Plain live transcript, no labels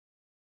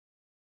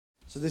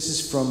So this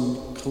is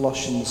from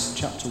Colossians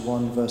chapter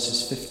 1,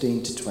 verses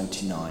 15 to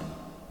 29.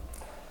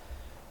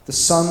 The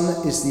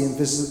Son is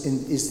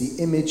the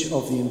image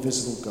of the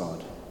invisible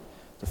God,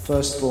 the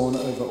firstborn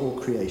over all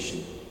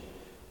creation.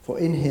 For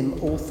in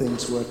him all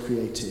things were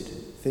created,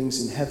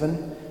 things in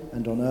heaven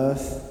and on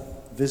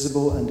earth,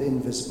 visible and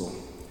invisible.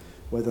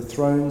 Whether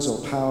thrones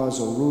or powers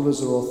or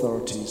rulers or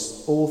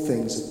authorities, all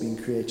things have been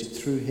created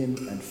through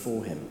him and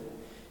for him.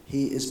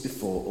 He is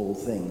before all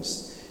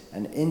things,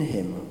 and in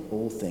him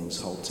all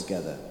things hold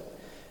together.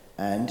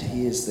 And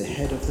he is the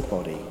head of the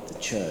body, the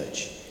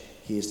church.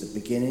 He is the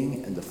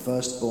beginning and the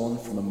firstborn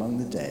from among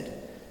the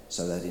dead,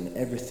 so that in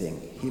everything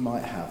he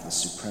might have the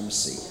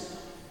supremacy.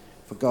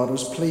 For God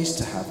was pleased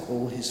to have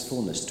all his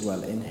fullness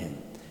dwell in him,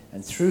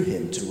 and through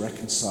him to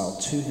reconcile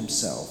to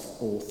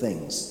himself all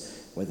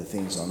things, whether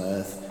things on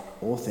earth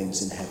or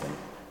things in heaven,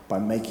 by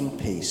making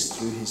peace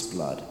through his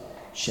blood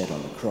shed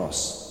on the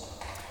cross.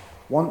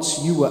 Once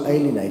you were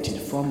alienated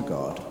from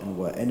God and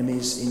were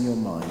enemies in your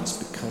minds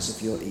because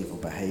of your evil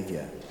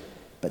behavior.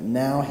 But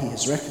now he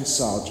has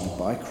reconciled you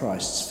by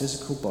Christ's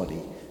physical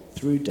body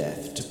through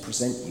death to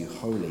present you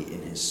holy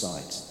in his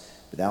sight,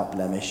 without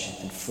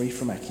blemish and free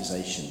from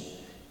accusation,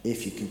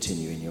 if you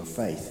continue in your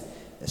faith,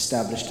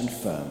 established and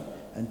firm,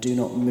 and do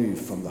not move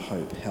from the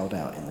hope held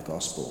out in the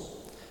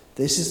gospel.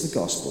 This is the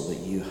gospel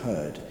that you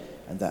heard,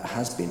 and that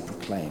has been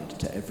proclaimed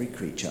to every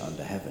creature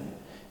under heaven,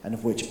 and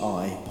of which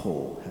I,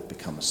 Paul, have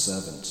become a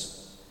servant.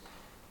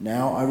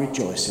 Now I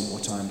rejoice in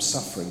what I am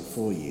suffering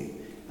for you,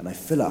 and I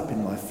fill up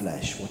in my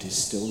flesh what is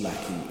still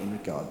lacking in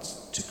regard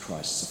to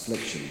Christ's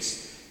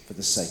afflictions, for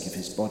the sake of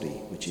his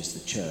body, which is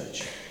the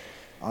church.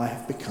 I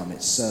have become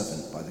its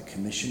servant by the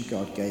commission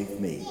God gave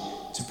me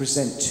to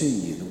present to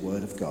you the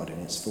word of God in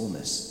its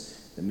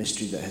fullness, the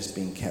mystery that has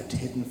been kept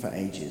hidden for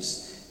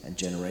ages and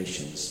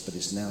generations, but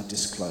is now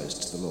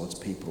disclosed to the Lord's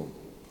people.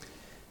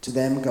 To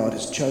them God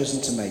has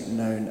chosen to make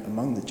known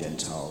among the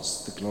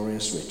Gentiles the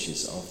glorious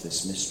riches of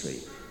this mystery,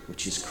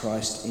 which is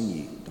Christ in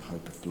you, the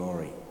hope of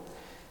glory.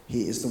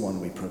 He is the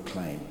one we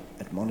proclaim,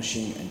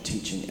 admonishing and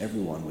teaching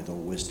everyone with all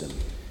wisdom,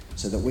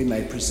 so that we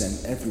may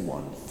present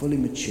everyone fully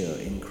mature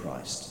in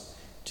Christ.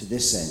 To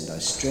this end I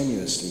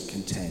strenuously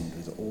contend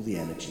with all the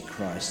energy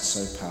Christ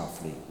so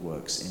powerfully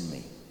works in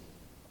me.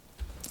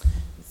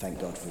 Thank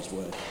God for his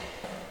word.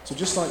 So I'd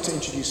just like to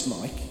introduce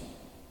Mike.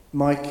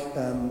 Mike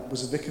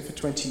was a vicar for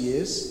 20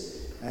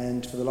 years,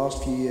 and for the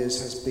last few years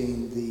has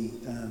been the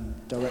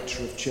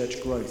Director of Church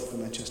Growth for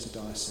Manchester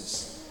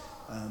Diocese.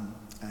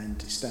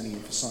 And he's standing in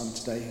for Simon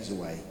today, who's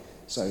away.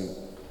 So,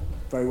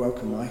 very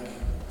welcome, Mike.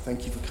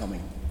 Thank you for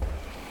coming.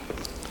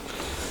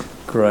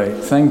 Great.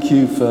 Thank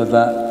you for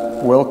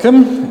that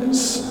welcome.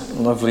 It's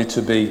lovely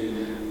to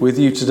be with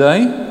you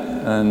today,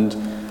 and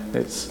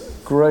it's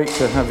great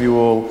to have you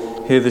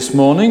all here this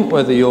morning,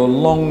 whether you're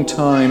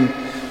long-time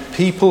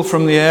people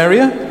from the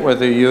area,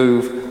 whether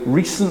you've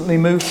recently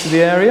moved to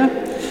the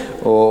area,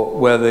 or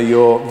whether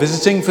you're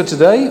visiting for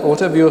today, or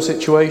whatever your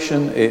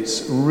situation,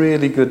 it's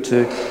really good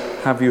to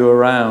have you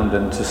around,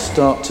 and to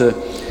start to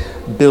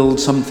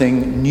build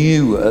something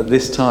new at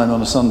this time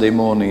on a Sunday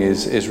morning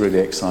is really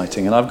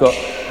exciting. And I've got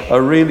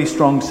a really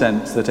strong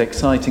sense that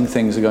exciting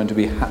things are going to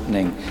be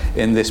happening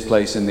in this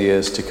place in the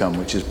years to come,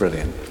 which is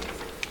brilliant.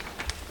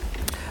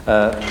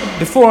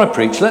 Before I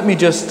preach, let me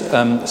just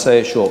say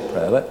a short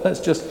prayer.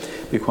 Let's just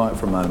be quiet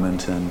for a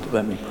moment and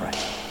let me pray.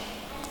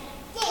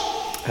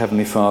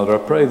 Heavenly Father, I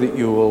pray that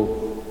you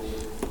will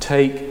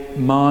take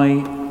my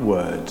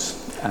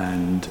words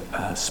and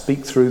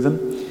speak through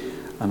them,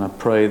 and I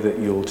pray that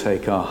you'll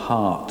take our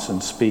hearts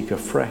and speak a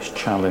fresh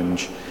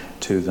challenge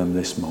to them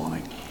this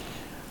morning.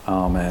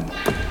 Amen.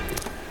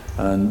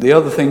 And the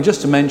other thing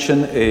just to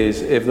mention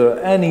is if there are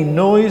any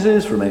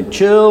noises from any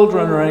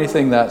children or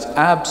anything, that's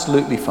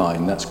absolutely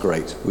fine. That's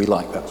great. We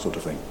like that sort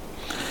of thing.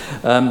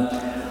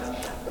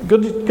 I'm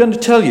going to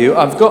tell you,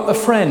 I've got a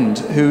friend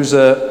who's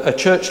a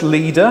church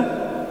leader,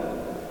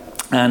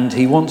 and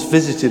he once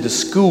visited a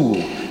school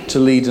to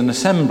lead an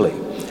assembly.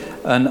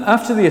 And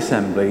after the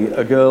assembly,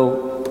 a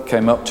girl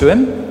came up to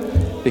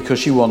him because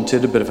she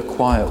wanted a bit of a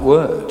quiet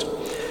word.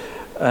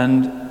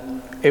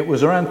 And it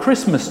was around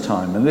Christmas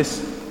time, and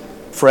this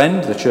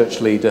friend, the church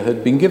leader,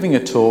 had been giving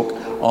a talk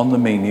on the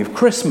meaning of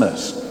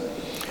Christmas.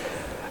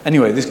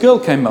 Anyway, this girl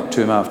came up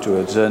to him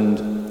afterwards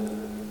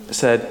and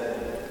said,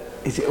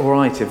 "Is it all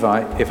right if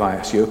I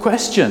ask you a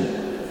question?"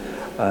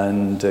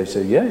 And he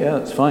said, yeah,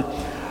 that's fine.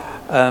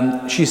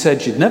 She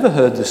said she'd never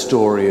heard the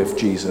story of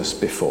Jesus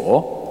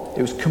before.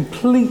 It was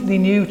completely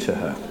new to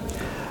her.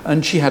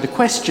 And she had a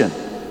question.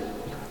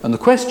 And the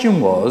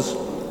question was,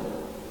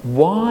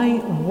 why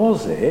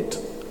was it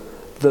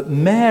that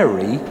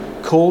Mary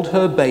called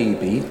her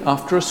baby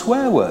after a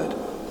swear word?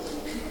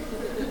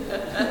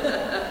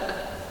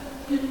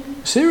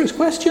 Serious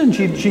question.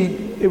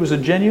 It was a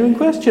genuine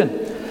question.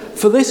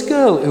 For this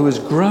girl who was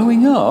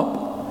growing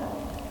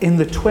up in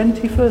the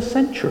 21st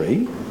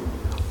century,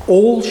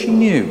 all she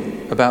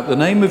knew about the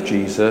name of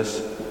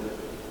Jesus,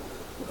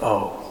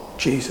 oh,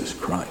 Jesus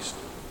Christ.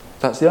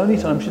 That's the only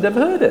time she'd ever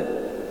heard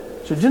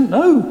it. She didn't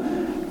know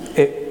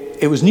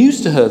It was news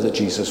to her that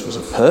Jesus was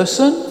a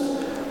person,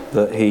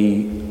 that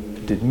he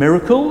did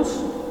miracles,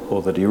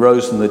 or that he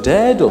rose from the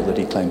dead, or that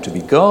he claimed to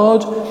be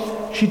God.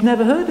 She'd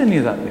never heard any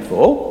of that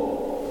before.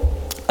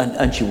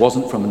 And she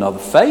wasn't from another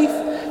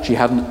faith. She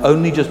hadn't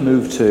only just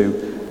moved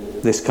to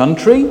this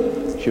country.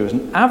 She was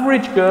an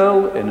average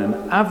girl in an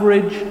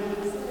average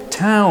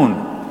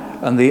town.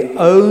 And the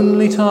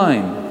only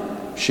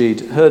time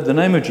she'd heard the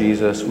name of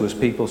Jesus was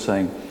people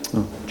saying,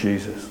 "Oh,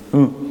 Jesus.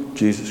 Oh,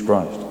 Jesus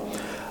Christ."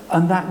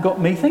 And that got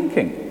me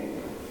thinking.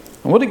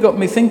 And what it got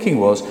me thinking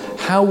was,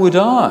 how would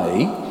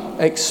I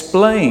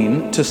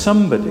explain to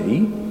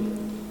somebody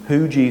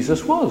who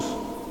Jesus was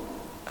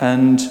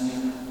and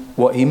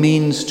what he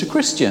means to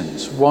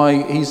Christians,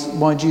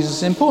 why Jesus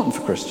is important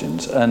for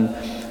Christians, and,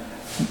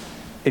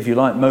 if you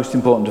like, most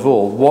important of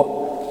all,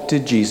 what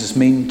did Jesus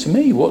mean to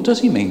me? What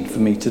does he mean for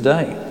me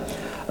today?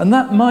 And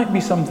that might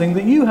be something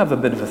that you have a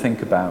bit of a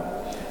think about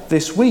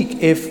this week.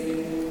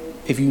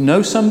 If you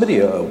know somebody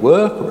at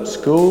work or at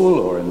school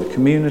or in the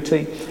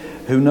community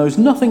who knows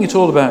nothing at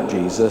all about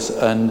Jesus,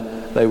 and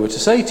they were to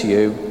say to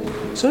you,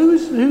 "So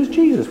who's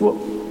Jesus?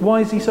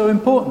 Why is he so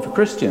important for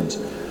Christians?"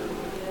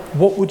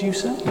 What would you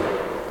say?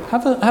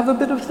 Have a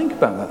bit of a think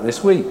about that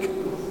this week.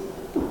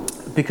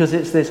 Because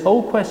it's this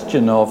whole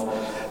question of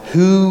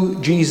who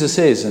Jesus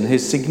is and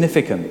his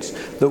significance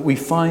that we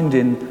find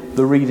in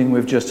the reading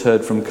we've just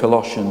heard from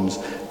Colossians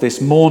this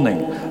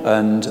morning.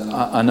 And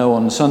I know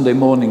on Sunday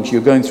mornings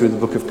you're going through the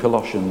book of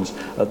Colossians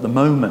at the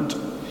moment.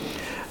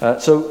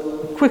 So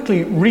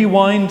quickly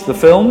rewind the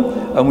film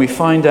and we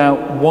find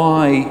out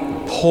why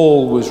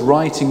Paul was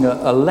writing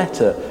a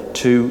letter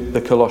to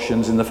the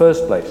Colossians in the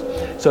first place.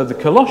 So the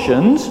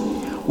Colossians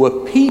were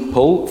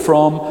people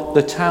from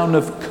the town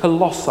of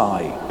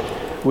Colossae,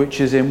 which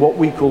is in what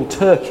we call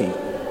Turkey.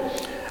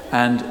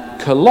 And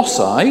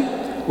Colossae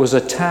was a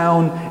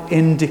town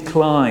in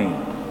decline.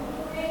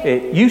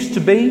 It used to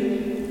be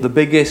one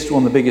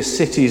of the biggest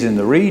cities in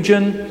the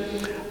region,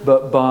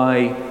 but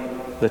by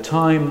the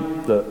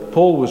time that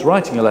Paul was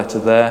writing a letter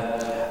there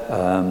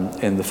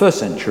in the first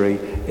century,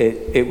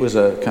 it was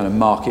a kind of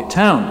market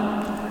town,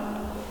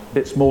 a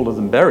bit smaller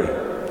than Bury.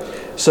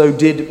 So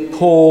did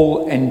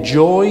Paul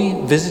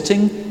enjoy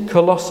visiting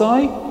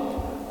Colossae?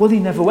 Well, he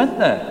never went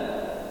there.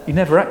 He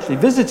never actually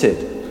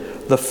visited.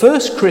 The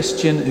first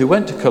Christian who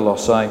went to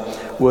Colossae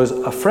was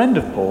a friend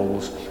of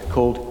Paul's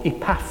called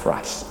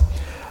Epaphras.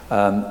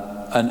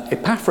 And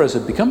Epaphras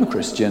had become a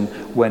Christian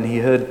when he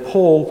heard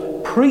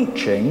Paul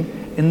preaching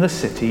in the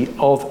city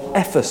of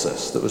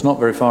Ephesus, that was not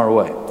very far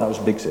away. That was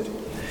a big city.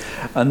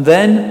 And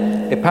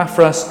then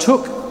Epaphras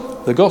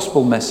took the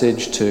gospel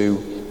message to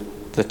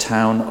the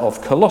town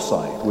of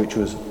Colossae, which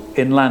was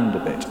inland a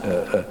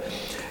bit.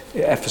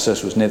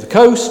 Ephesus was near the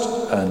coast,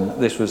 and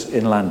this was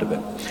inland a bit.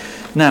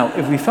 Now,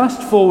 if we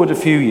fast forward a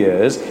few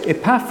years,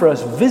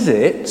 Epaphras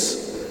visits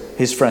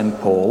his friend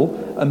Paul,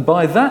 and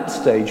by that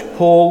stage,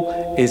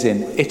 Paul is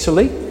in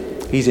Italy,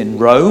 he's in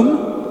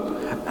Rome,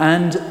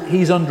 and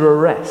he's under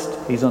arrest.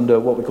 He's under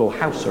what we call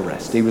house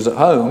arrest. He was at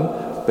home,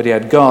 but he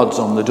had guards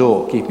on the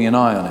door keeping an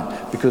eye on him,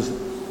 because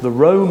the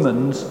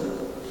Romans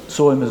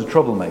saw him as a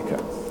troublemaker.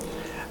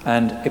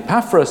 And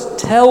Epaphras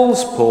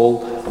tells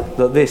Paul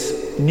that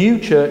this new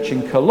church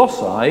in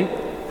Colossae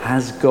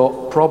has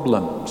got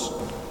problems.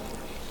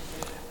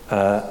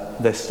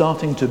 They're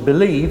starting to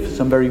believe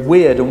some very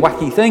weird and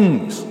wacky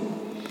things.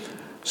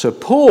 So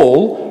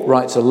Paul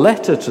writes a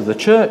letter to the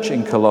church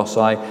in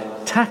Colossae,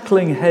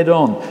 tackling head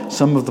on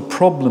some of the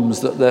problems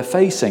that they're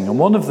facing. And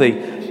one of the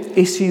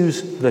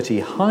issues that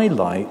he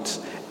highlights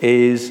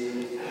is,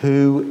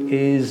 who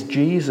is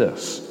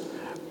Jesus?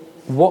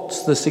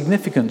 What's the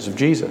significance of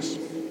Jesus?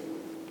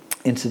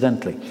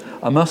 Incidentally,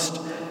 I must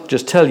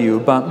just tell you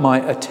about my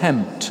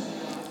attempt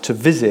to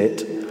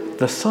visit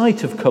the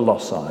site of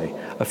Colossae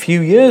a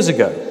few years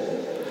ago.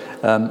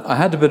 I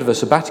had a bit of a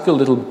sabbatical,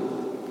 little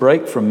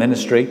break from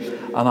ministry,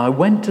 and I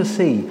went to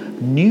see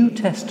New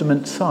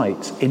Testament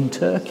sites in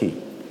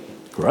Turkey.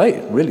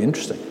 Great, really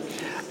interesting.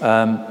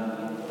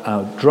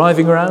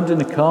 Driving around in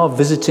a car,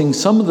 visiting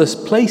some of the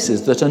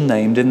places that are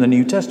named in the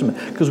New Testament,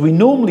 because we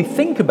normally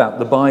think about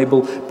the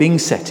Bible being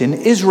set in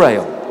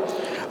Israel,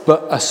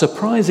 but a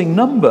surprising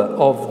number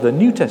of the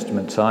New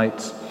Testament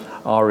sites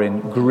are in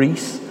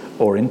Greece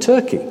or in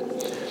Turkey.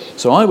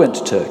 So I went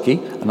to Turkey,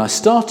 and I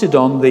started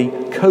on the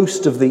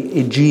coast of the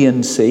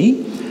Aegean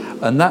Sea,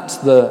 and that's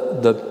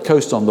the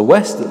coast on the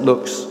west that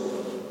looks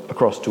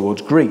across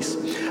towards Greece.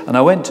 And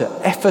I went to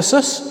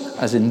Ephesus,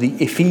 as in the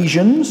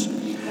Ephesians,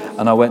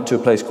 and I went to a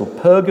place called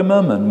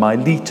Pergamum and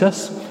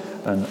Miletus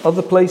and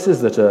other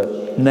places that are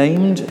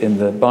named in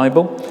the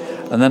Bible.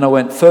 And then I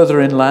went further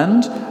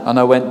inland, and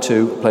I went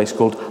to a place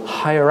called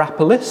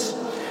Hierapolis,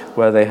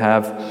 where they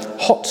have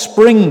hot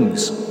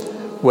springs,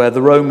 where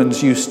the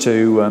Romans used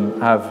to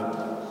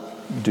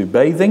do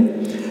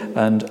bathing,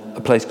 and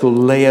a place called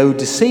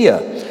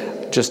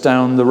Laodicea, just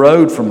down the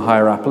road from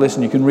Hierapolis,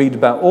 and you can read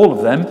about all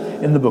of them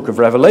in the book of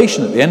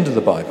Revelation at the end of the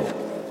Bible.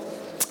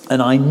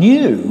 And I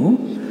knew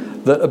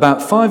that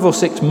about 5 or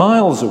 6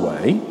 miles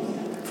away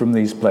from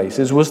these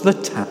places was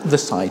the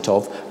site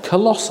of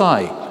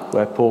Colossae,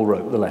 where Paul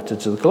wrote the letter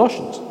to the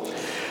Colossians.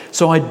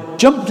 So I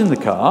jumped in the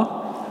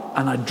car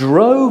and I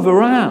drove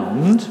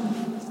around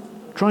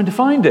trying to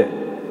find it.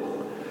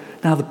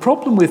 Now, the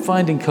problem with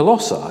finding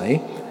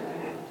Colossae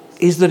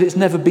is that it's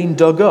never been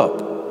dug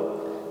up.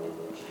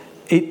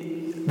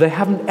 They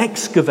haven't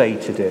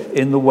excavated it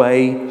in the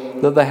way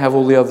that they have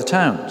all the other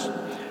towns.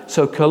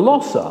 So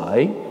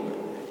Colossae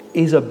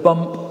is a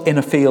bump in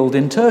a field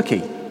in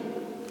Turkey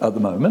at the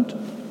moment.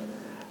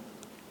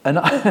 And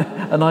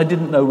I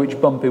didn't know which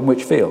bump in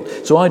which field.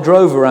 So I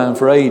drove around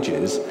for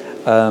ages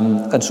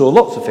and saw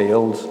lots of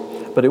fields,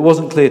 but it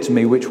wasn't clear to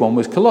me which one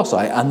was Colossae,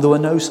 and there were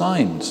no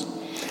signs.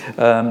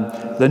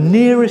 The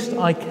nearest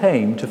I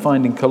came to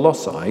finding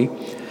Colossae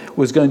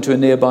was going to a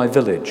nearby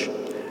village,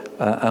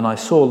 and I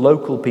saw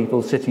local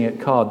people sitting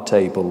at card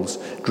tables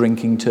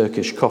drinking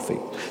Turkish coffee.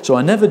 So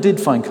I never did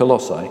find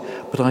Colossae,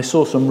 but I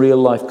saw some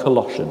real-life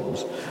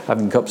Colossians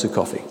having cups of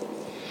coffee.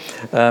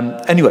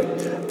 Anyway,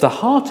 the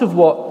heart of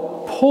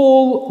what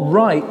Paul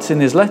writes in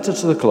his letter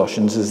to the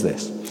Colossians is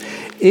this.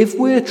 If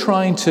we're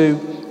trying to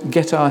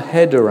get our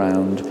head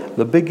around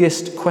the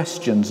biggest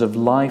questions of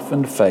life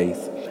and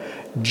faith,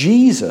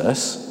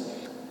 Jesus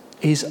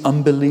is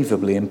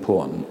unbelievably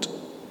important.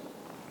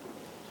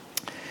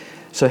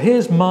 So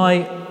here's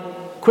my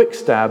quick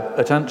stab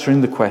at answering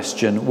the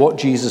question, what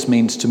Jesus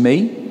means to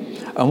me.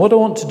 And what I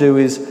want to do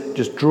is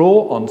just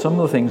draw on some of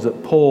the things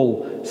that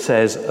Paul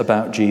says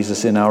about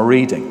Jesus in our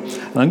reading.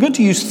 And I'm going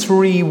to use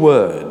 3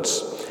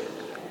 words: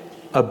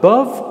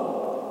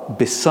 above,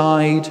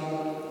 beside,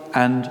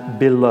 and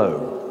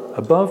below.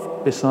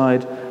 Above,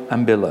 beside,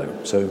 and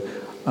below. So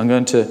I'm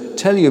going to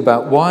tell you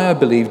about why I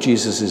believe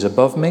Jesus is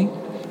above me,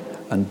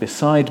 and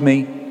beside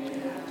me,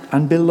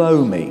 and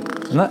below me.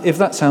 And if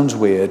that sounds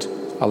weird,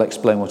 I'll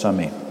explain what I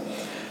mean.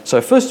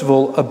 So first of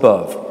all,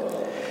 above.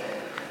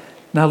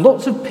 Now,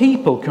 lots of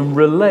people can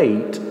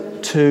relate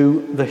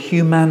to the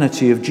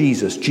humanity of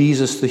Jesus,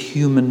 Jesus the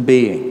human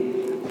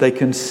being. They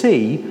can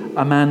see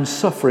a man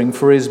suffering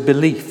for his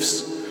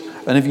beliefs.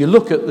 And if you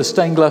look at the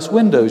stained glass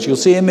windows, you'll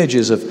see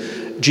images of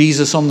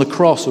Jesus on the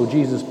cross or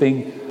Jesus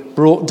being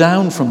brought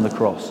down from the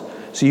cross.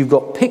 So you've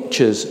got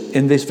pictures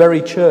in this very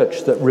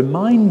church that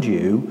remind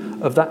you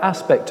of that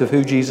aspect of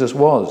who Jesus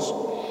was.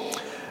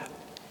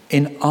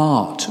 In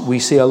art, we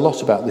see a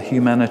lot about the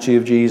humanity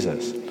of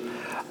Jesus.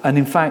 And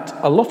in fact,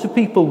 a lot of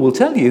people will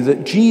tell you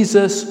that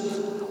Jesus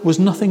was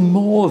nothing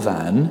more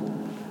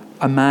than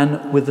a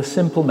man with a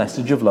simple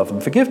message of love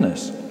and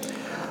forgiveness.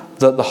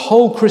 That the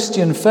whole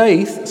Christian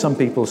faith, some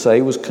people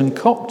say, was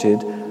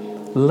concocted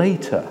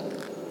later,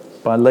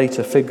 by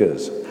later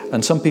figures.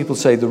 And some people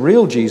say the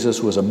real Jesus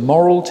was a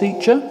moral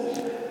teacher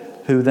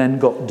who then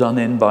got done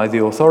in by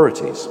the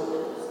authorities.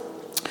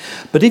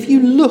 But if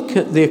you look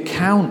at the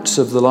accounts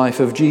of the life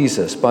of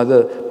Jesus by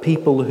the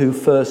people who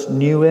first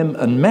knew him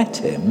and met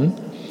him,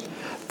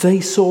 they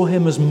saw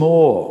him as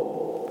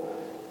more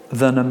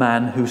than a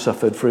man who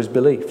suffered for his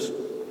beliefs.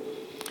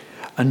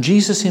 And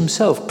Jesus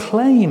himself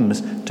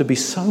claims to be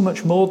so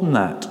much more than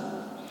that.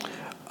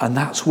 And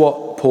that's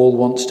what Paul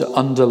wants to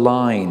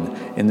underline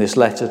in this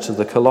letter to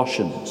the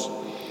Colossians.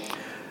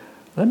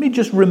 Let me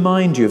just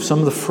remind you of some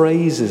of the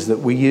phrases that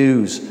we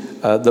use,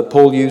 that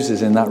Paul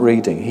uses in that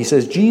reading. He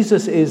says,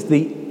 Jesus is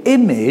the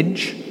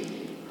image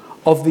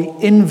of the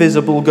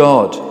invisible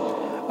God.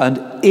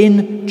 And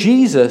in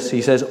Jesus,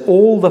 he says,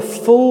 all the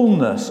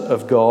fullness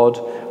of God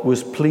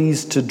was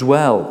pleased to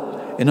dwell.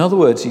 In other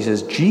words, he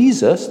says,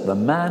 Jesus, the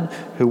man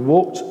who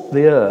walked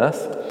the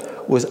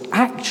earth, was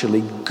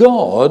actually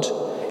God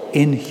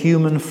in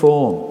human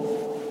form.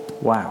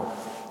 Wow.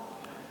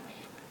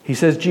 He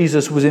says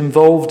Jesus was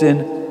involved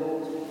in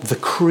the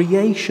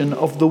creation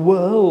of the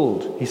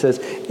world. He says,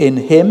 in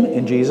him,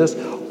 in Jesus,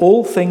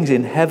 all things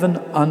in heaven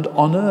and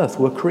on earth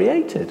were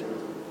created.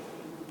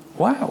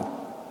 Wow.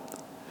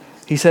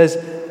 He says,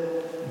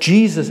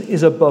 Jesus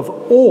is above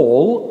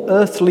all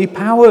earthly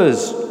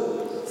powers,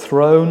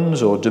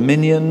 thrones or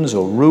dominions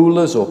or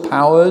rulers or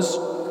powers,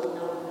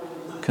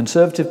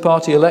 Conservative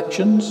Party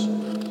elections.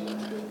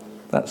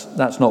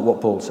 That's not what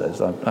Paul says.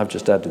 I've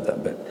just added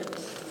that bit.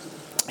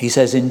 He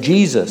says in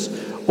Jesus,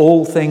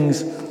 all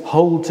things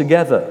hold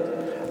together.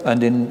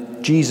 And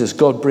in Jesus,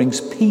 God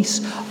brings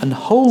peace and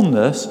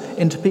wholeness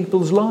into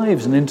people's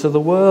lives and into the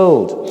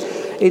world.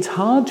 It's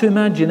hard to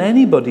imagine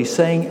anybody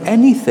saying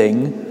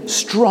anything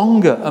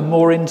stronger and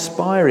more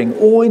inspiring,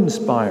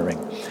 awe-inspiring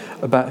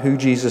about who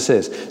Jesus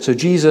is. So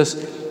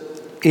Jesus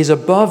is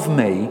above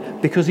me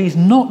because he's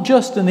not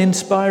just an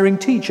inspiring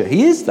teacher.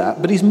 He is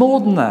that, but he's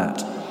more than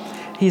that.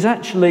 He's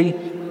actually,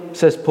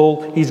 says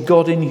Paul, he's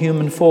God in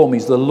human form.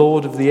 He's the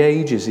Lord of the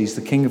ages. He's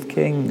the King of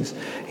kings.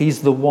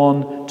 He's the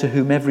one to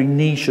whom every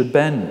knee should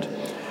bend.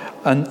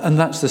 And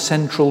that's the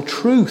central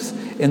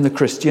truth in the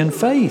Christian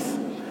faith,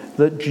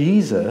 that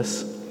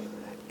Jesus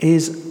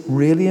is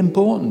really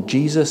important.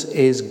 Jesus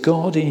is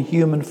God in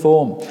human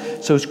form.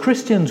 So as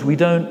Christians, we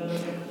don't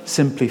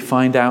simply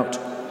find out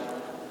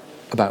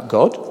about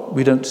God.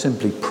 We don't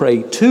simply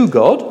pray to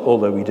God,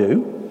 although we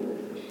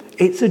do.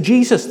 It's a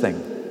Jesus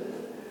thing.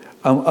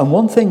 And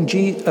one thing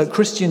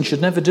Christians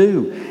should never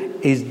do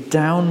is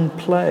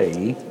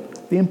downplay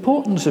the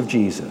importance of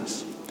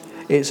Jesus.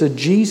 It's a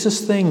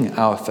Jesus thing,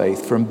 our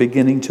faith, from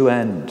beginning to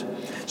end.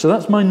 So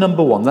that's my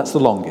number one. That's the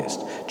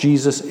longest.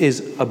 Jesus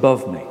is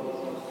above me.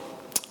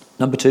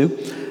 Number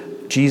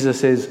two,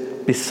 Jesus is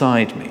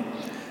beside me.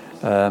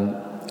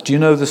 Do you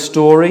know the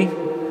story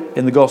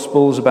in the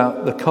Gospels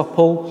about the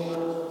couple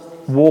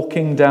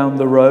walking down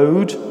the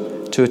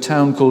road to a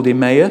town called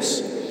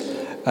Emmaus,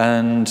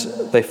 and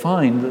they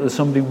find that there's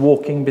somebody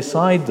walking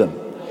beside them,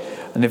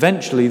 and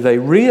eventually they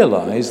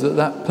realize that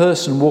that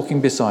person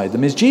walking beside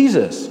them is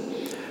Jesus.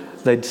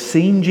 They'd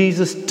seen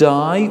Jesus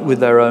die with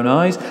their own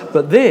eyes,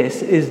 but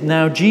this is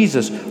now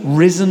Jesus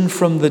risen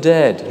from the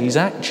dead. He's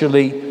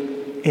actually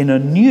in a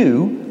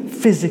new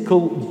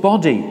physical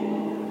body,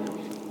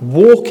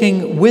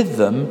 walking with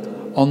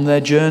them on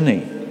their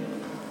journey.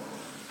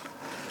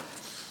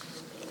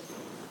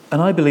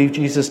 And I believe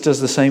Jesus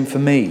does the same for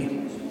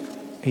me.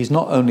 He's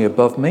not only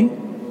above me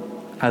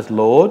as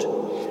Lord,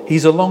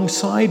 he's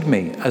alongside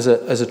me as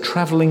a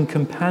traveling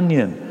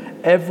companion.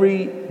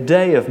 Every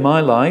day of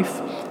my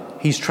life,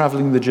 he's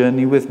traveling the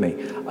journey with me.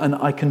 And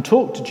I can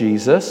talk to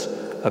Jesus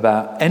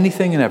about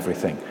anything and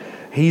everything.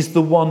 He's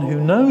the one who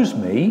knows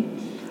me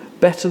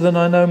better than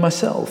I know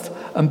myself.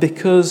 And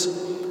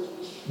because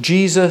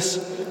Jesus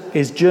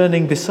is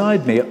journeying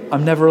beside me,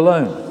 I'm never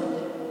alone.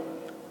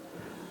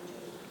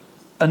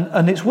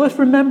 And it's worth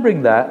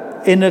remembering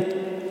that in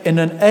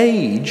an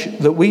age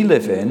that we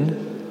live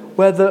in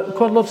where there are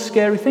quite a lot of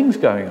scary things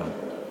going on.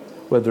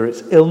 Whether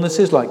it's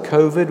illnesses like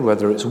COVID,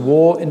 whether it's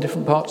war in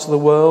different parts of the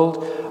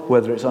world,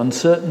 whether it's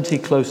uncertainty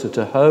closer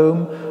to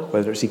home,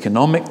 whether it's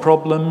economic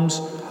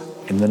problems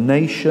in the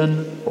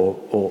nation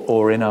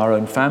or in our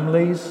own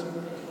families.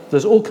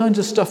 There's all kinds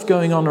of stuff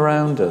going on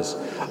around us.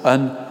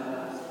 And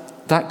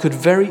that could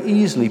very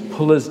easily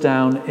pull us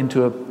down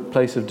into a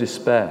place of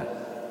despair.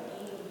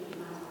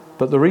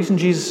 But the reason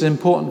Jesus is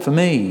important for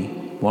me,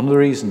 one of the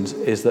reasons,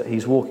 is that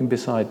he's walking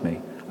beside me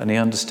and he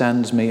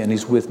understands me and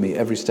he's with me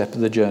every step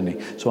of the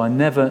journey. So I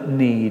never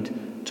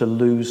need to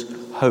lose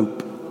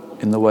hope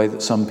in the way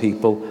that some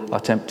people are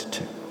tempted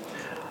to.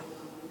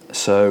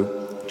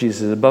 So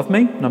Jesus is above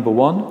me, number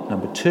one.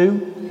 Number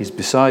two, he's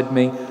beside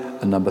me.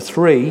 And number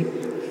three,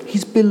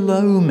 he's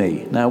below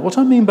me. Now, what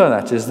I mean by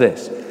that is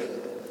this.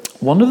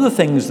 One of the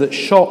things that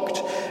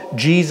shocked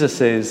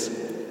Jesus's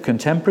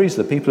contemporaries,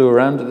 the people who were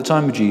around at the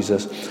time of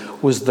Jesus,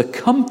 was the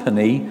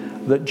company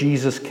that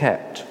Jesus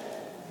kept.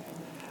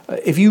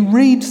 If you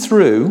read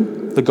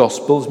through the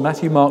Gospels,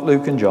 Matthew, Mark,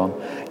 Luke, and John,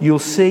 you'll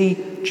see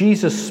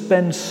Jesus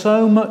spends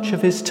so much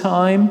of his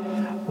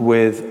time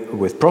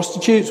with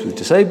prostitutes, with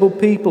disabled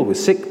people, with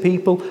sick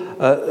people,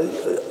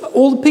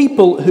 all the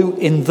people who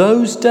in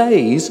those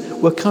days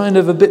were kind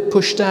of a bit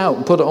pushed out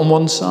and put on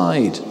one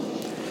side,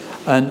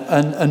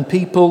 and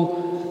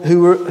people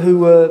who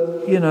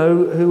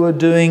were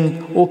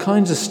doing all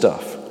kinds of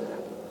stuff,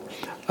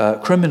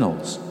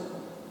 criminals.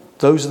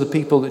 Those are the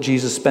people that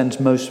Jesus spends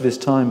most of his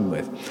time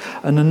with.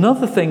 And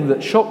another thing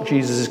that shocked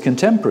Jesus'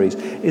 contemporaries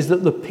is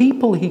that the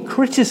people he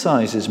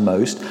criticizes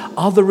most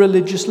are the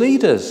religious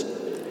leaders.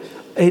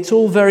 It's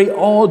all very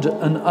odd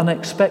and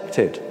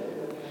unexpected.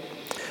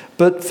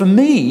 But for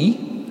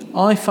me,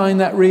 I find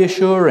that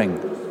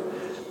reassuring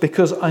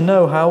because I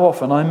know how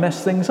often I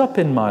mess things up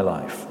in my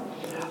life.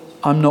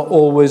 I'm not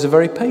always a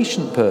very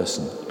patient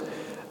person.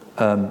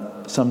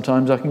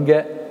 Sometimes I can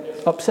get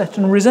upset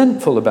and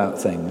resentful about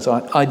things.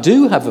 I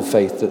do have a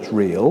faith that's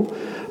real,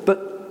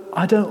 but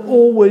I don't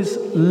always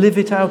live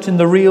it out in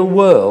the real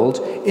world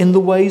in the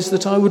ways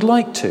that I would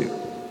like to.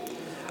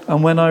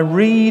 And when I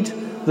read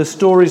the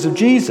stories of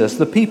Jesus,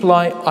 the people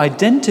I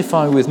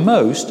identify with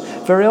most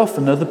very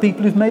often are the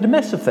people who've made a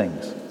mess of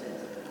things,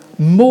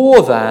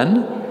 more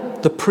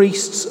than the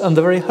priests and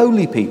the very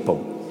holy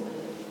people.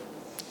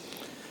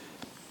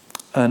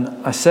 And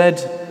I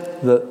said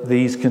that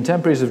these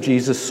contemporaries of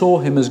Jesus saw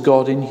him as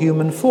God in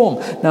human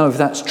form. Now, if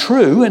that's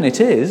true, and it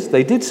is,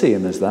 they did see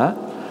him as that,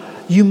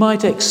 you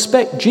might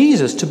expect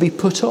Jesus to be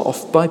put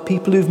off by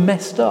people who've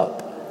messed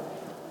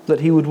up, that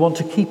he would want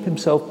to keep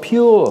himself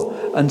pure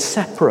and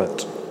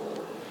separate.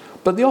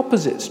 But the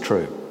opposite's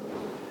true.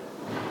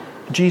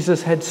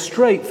 Jesus heads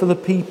straight for the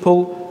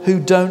people who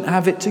don't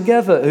have it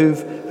together,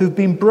 who've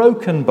been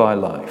broken by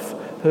life,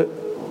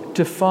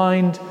 to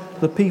find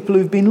the people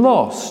who've been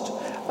lost.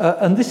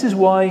 And this is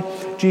why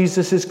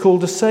Jesus is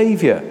called a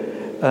saviour,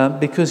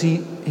 because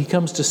he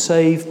comes to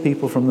save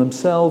people from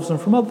themselves and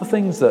from other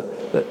things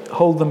that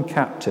hold them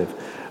captive.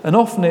 And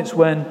often it's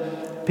when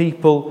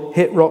people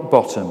hit rock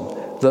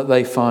bottom that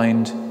they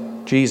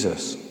find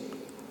Jesus.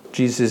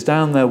 Jesus is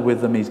down there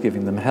with them, he's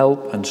giving them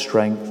help and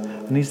strength,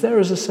 and he's there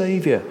as a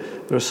saviour.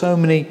 There are so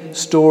many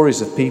stories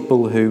of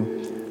people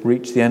who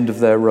reach the end of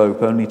their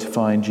rope only to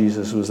find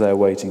Jesus was there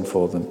waiting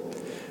for them.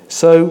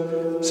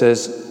 So,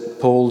 says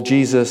Paul,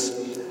 Jesus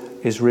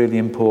is really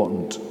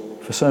important.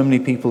 For so many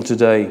people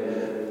today,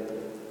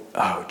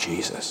 oh,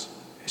 Jesus,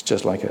 it's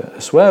just like a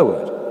swear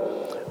word.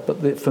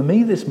 But for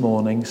me this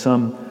morning,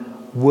 some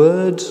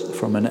words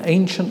from an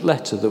ancient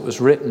letter that was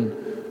written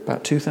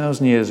about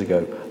 2,000 years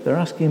ago, they're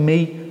asking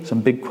me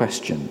some big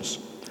questions.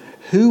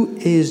 Who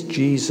is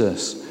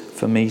Jesus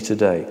for me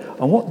today?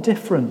 And what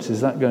difference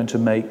is that going to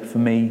make for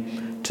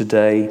me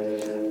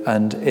today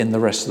and in the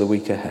rest of the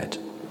week ahead?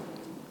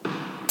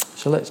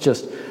 So let's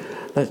just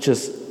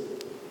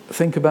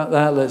think about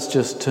that. Let's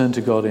just turn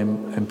to God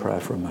in prayer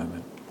for a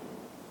moment.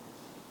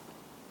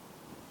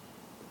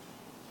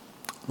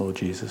 Lord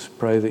Jesus,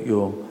 pray that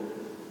you'll,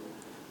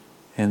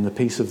 in the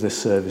peace of this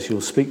service,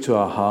 you'll speak to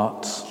our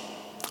hearts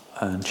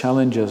and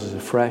challenge us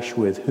afresh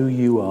with who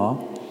you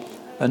are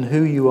and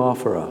who you are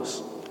for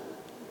us.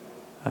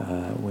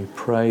 We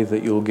pray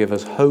that you'll give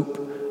us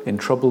hope in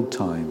troubled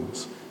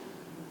times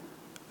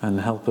and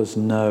help us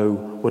know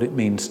what it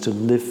means to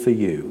live for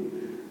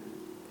you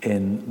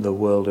in the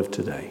world of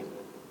today.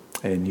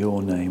 In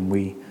your name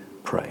we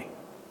pray.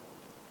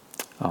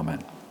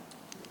 Amen.